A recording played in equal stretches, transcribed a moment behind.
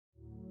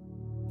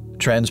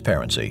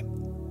Transparency.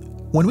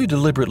 When we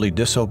deliberately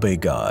disobey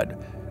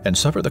God and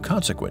suffer the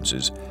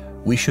consequences,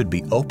 we should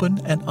be open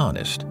and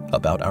honest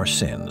about our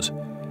sins.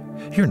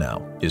 Here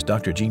now is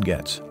Dr. Gene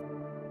Getz.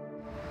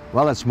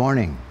 Well, it's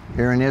morning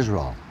here in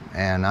Israel,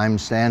 and I'm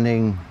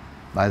standing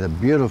by the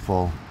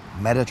beautiful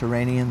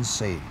Mediterranean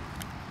Sea.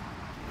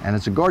 And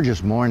it's a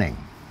gorgeous morning.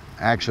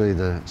 Actually,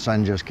 the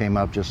sun just came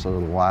up just a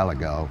little while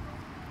ago.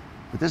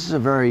 But this is a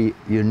very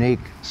unique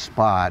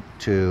spot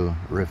to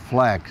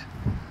reflect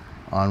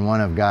on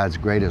one of God's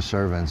greatest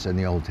servants in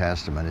the Old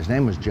Testament. His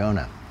name was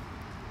Jonah.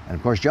 And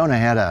of course, Jonah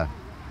had a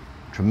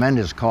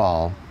tremendous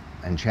call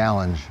and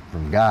challenge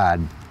from God.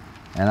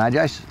 And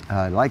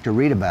I'd like to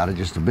read about it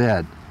just a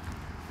bit.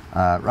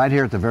 Right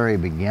here at the very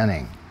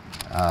beginning,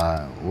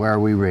 where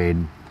we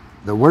read,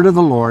 "The word of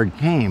the Lord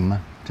came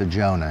to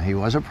Jonah." He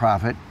was a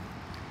prophet.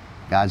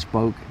 God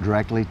spoke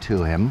directly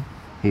to him.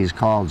 He's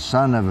called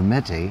son of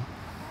Amittai.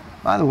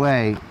 By the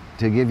way,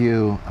 to give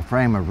you a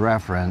frame of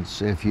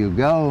reference, if you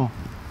go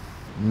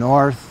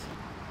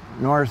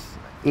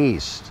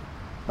northeast,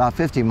 about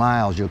 50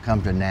 miles, you'll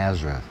come to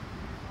Nazareth.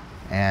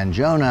 And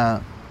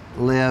Jonah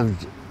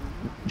lived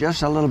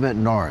just a little bit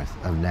north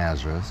of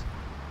Nazareth,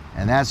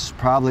 and that's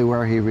probably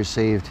where he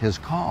received his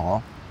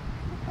call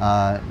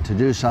to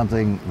do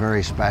something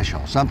very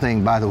special.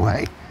 Something, by the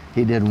way,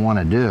 he didn't want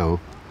to do.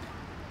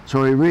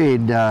 So we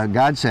read,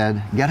 God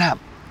said, get up,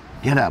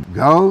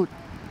 go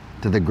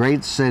to the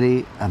great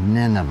city of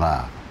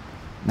Nineveh.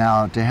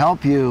 Now, to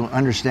help you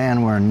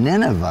understand where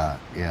Nineveh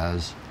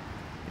is,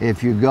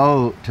 if you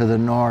go to the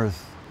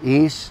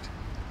northeast,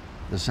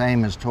 the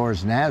same as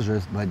towards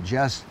Nazareth, but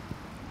just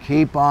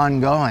keep on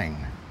going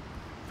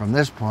from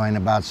this point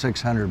about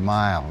 600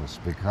 miles,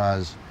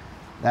 because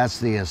that's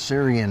the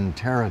Assyrian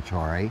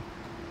territory.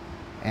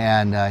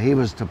 And he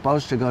was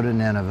supposed to go to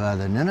Nineveh.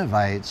 The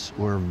Ninevites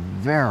were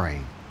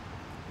very,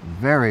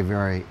 very,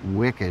 very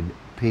wicked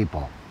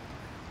people.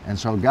 And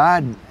so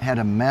God had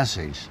a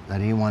message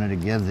that he wanted to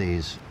give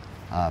these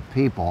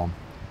people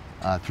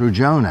through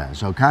Jonah.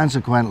 So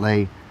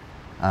consequently,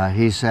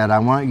 he said, I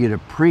want you to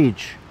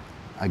preach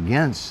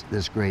against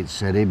this great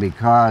city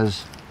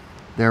because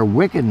their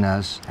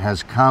wickedness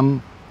has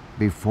come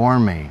before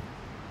me.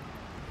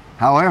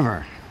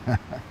 However,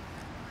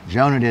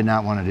 Jonah did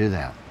not want to do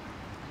that.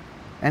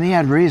 And he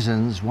had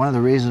reasons. One of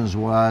the reasons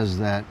was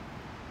that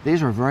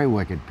these were very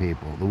wicked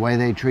people. The way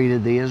they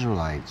treated the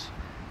Israelites,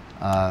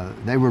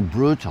 they were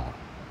brutal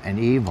and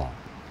evil.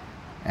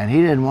 And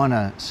he didn't want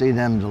to see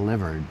them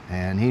delivered.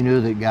 And he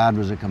knew that God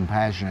was a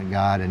compassionate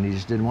God, and he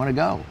just didn't want to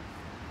go.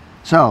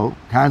 So,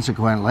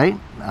 consequently,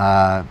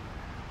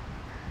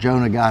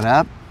 Jonah got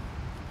up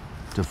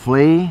to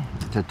flee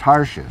to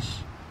Tarshish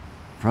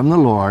from the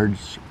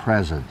Lord's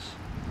presence.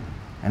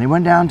 And he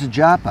went down to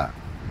Joppa.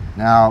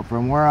 Now,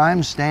 from where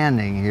I'm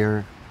standing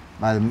here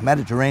by the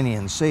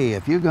Mediterranean Sea,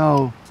 if you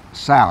go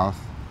south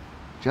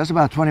just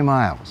about 20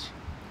 miles,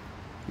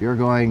 you're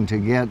going to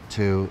get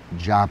to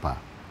Joppa.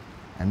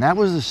 And that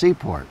was the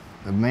seaport,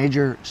 the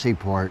major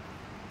seaport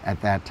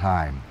at that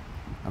time,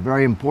 a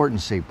very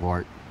important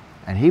seaport.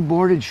 And he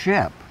boarded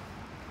ship.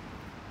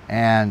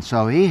 And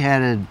so he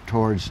headed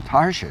towards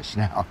Tarshish.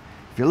 Now,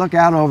 if you look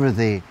out over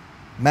the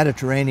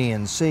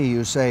Mediterranean Sea,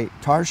 you say,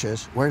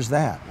 Tarshish, where's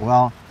that?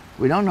 Well,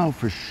 we don't know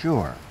for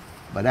sure,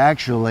 but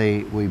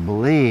actually we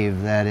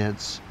believe that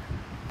it's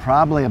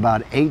probably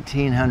about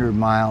 1,800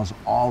 miles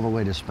all the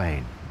way to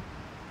Spain.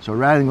 So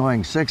rather than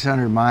going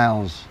 600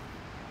 miles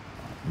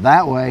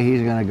that way,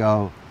 he's going to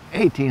go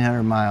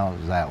 1,800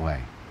 miles that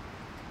way.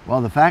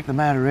 Well, the fact of the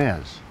matter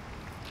is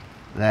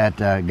that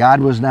God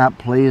was not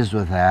pleased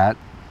with that,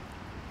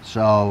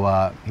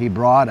 so he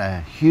brought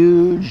a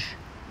huge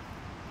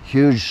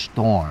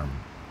storm.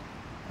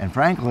 And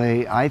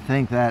frankly, I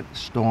think that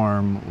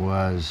storm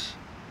was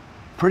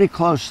pretty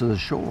close to the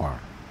shore.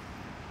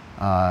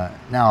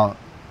 Now,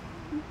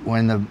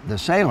 when the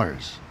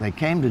sailors, they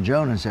came to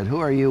Jonah and said, who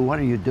are you? What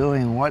are you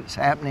doing? What's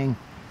happening?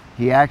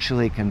 He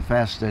actually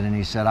confessed it, and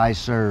he said, I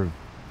serve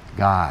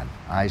God.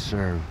 I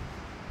serve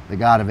the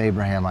God of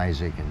Abraham,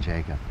 Isaac, and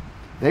Jacob.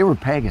 They were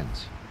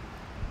pagans.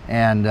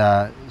 And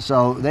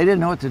so they didn't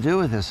know what to do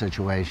with this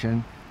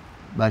situation,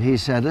 but he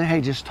said,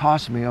 hey, just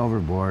toss me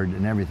overboard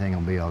and everything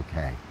will be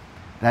okay.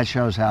 That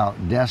shows how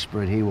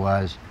desperate he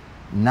was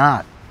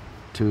not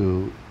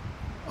to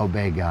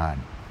obey God.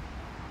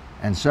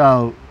 And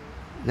so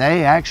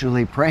they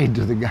actually prayed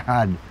to the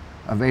God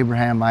of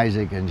Abraham,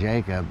 Isaac, and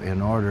Jacob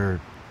in order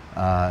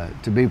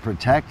to be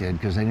protected,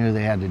 because they knew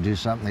they had to do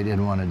something they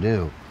didn't want to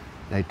do.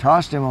 They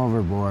tossed him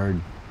overboard,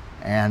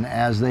 and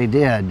as they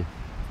did,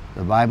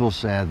 the Bible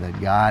said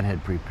that God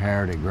had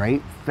prepared a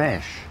great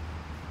fish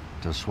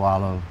to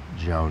swallow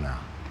Jonah.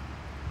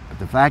 But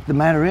the fact of the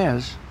matter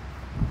is,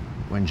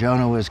 when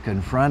Jonah was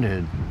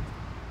confronted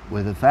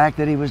with the fact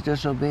that he was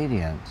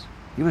disobedient,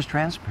 he was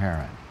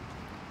transparent.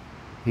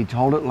 He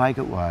told it like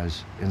it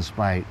was, in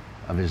spite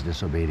of his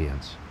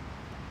disobedience.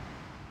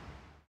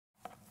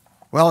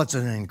 Well, it's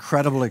an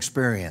incredible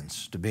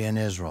experience to be in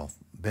Israel.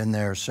 Been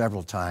there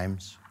several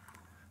times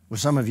with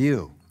some of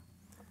you.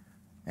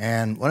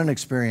 And what an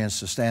experience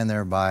to stand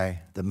there by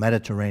the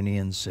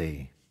Mediterranean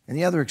Sea. And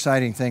the other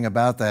exciting thing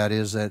about that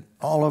is that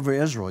all over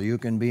Israel, you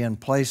can be in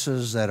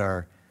places that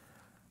are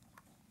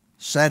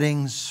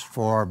settings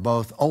for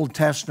both Old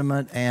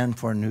Testament and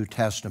for New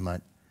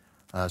Testament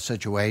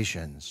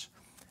situations.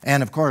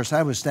 And of course,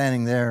 I was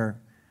standing there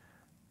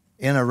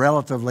in a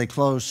relatively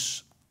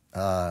close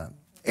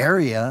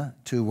area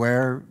to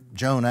where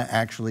Jonah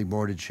actually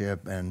boarded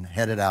ship and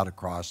headed out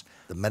across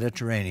the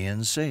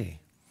Mediterranean Sea.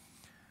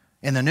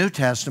 In the New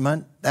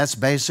Testament, that's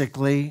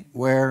basically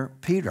where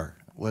Peter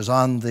was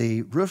on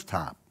the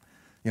rooftop,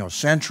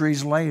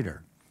 centuries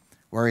later,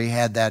 where he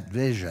had that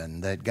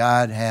vision that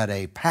God had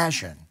a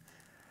passion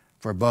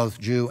for both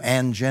Jew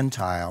and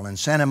Gentile and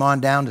sent him on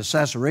down to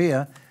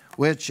Caesarea,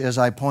 which, as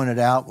I pointed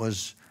out,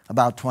 was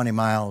about 20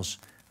 miles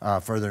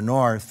further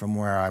north from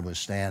where I was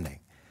standing.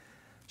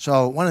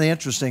 So one of the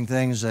interesting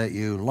things that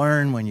you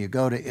learn when you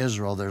go to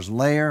Israel, there's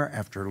layer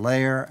after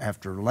layer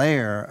after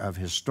layer of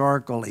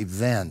historical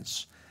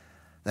events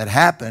that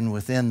happen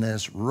within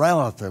this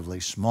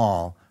relatively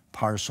small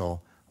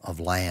parcel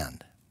of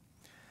land.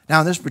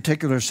 Now, in this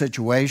particular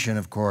situation,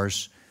 of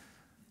course,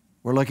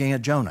 we're looking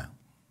at Jonah,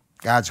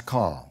 God's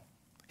call,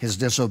 his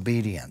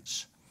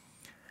disobedience.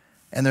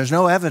 And there's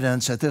no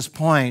evidence at this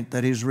point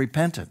that he's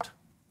repentant.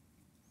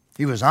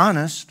 He was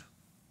honest,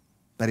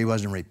 but he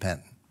wasn't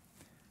repentant.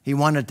 He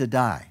wanted to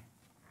die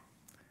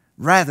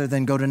rather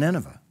than go to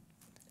Nineveh.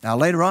 Now,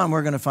 later on,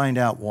 we're going to find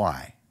out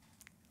why.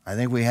 I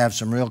think we have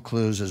some real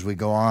clues as we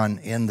go on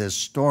in this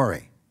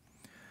story.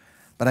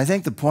 But I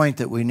think the point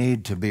that we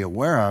need to be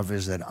aware of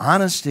is that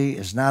honesty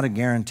is not a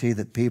guarantee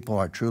that people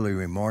are truly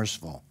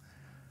remorseful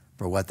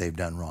for what they've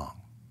done wrong.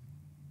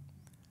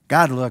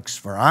 God looks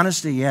for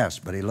honesty, yes,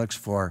 but he looks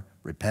for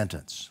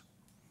repentance.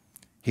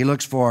 He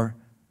looks for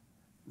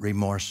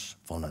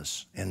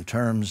remorsefulness in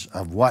terms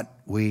of what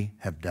we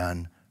have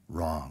done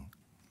wrong.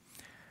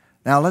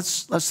 Now,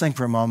 let's think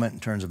for a moment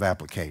in terms of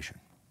application.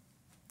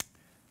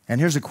 And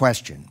here's a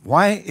question.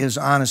 Why is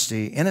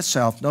honesty in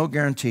itself no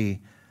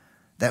guarantee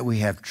that we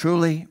have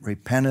truly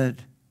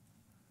repented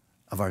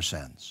of our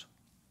sins?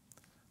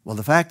 Well,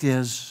 the fact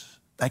is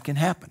that can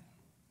happen.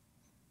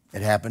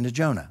 It happened to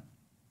Jonah.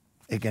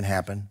 It can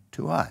happen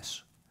to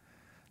us.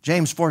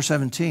 James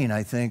 4:17,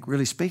 I think,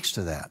 really speaks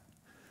to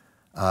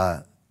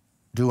that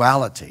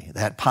duality,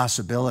 that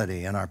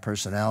possibility in our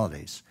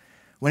personalities.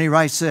 When he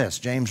writes this,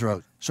 James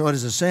wrote, "So it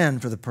is a sin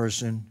for the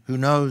person who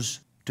knows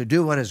to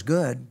do what is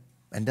good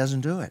and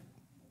doesn't do it."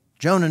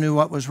 Jonah knew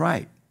what was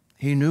right.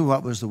 He knew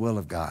what was the will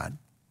of God.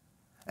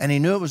 And he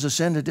knew it was a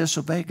sin to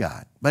disobey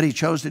God. But he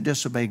chose to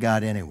disobey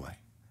God anyway,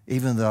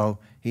 even though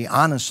he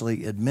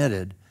honestly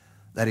admitted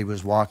that he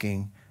was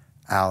walking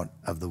out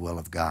of the will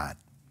of God.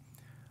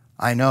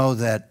 I know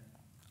that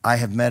I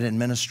have met in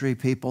ministry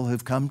people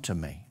who've come to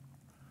me.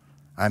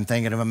 I'm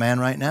thinking of a man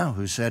right now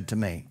who said to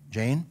me,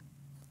 "Jane,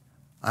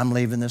 I'm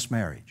leaving this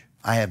marriage.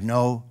 I have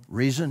no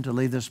reason to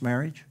leave this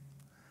marriage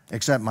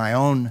except my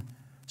own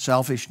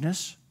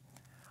selfishness.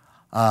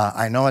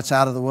 I know it's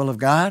out of the will of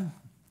God,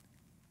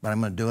 but I'm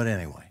going to do it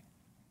anyway."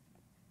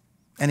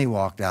 And he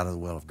walked out of the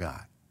will of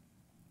God.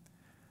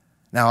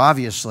 Now,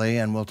 obviously,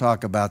 and we'll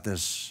talk about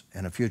this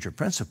in a future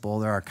principle,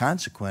 there are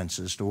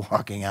consequences to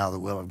walking out of the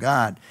will of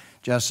God,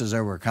 just as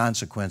there were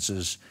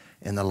consequences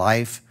in the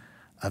life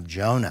of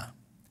Jonah.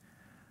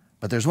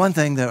 But there's one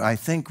thing that I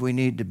think we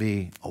need to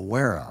be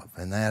aware of,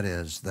 and that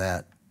is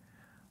that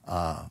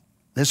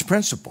this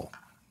principle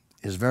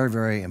is very,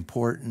 very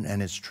important,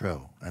 and it's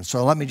true. And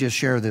so let me just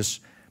share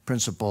this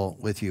principle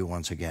with you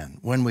once again.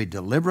 When we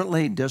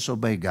deliberately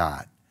disobey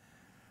God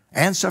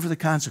and suffer the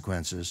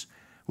consequences,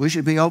 we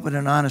should be open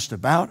and honest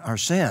about our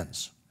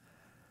sins.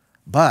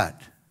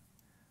 But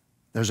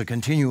there's a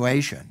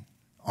continuation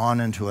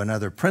on into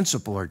another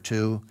principle or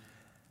two,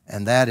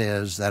 and that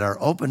is that our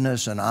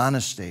openness and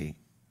honesty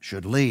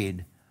should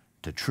lead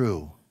to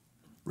true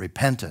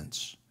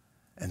repentance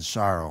and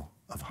sorrow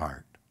of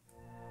heart.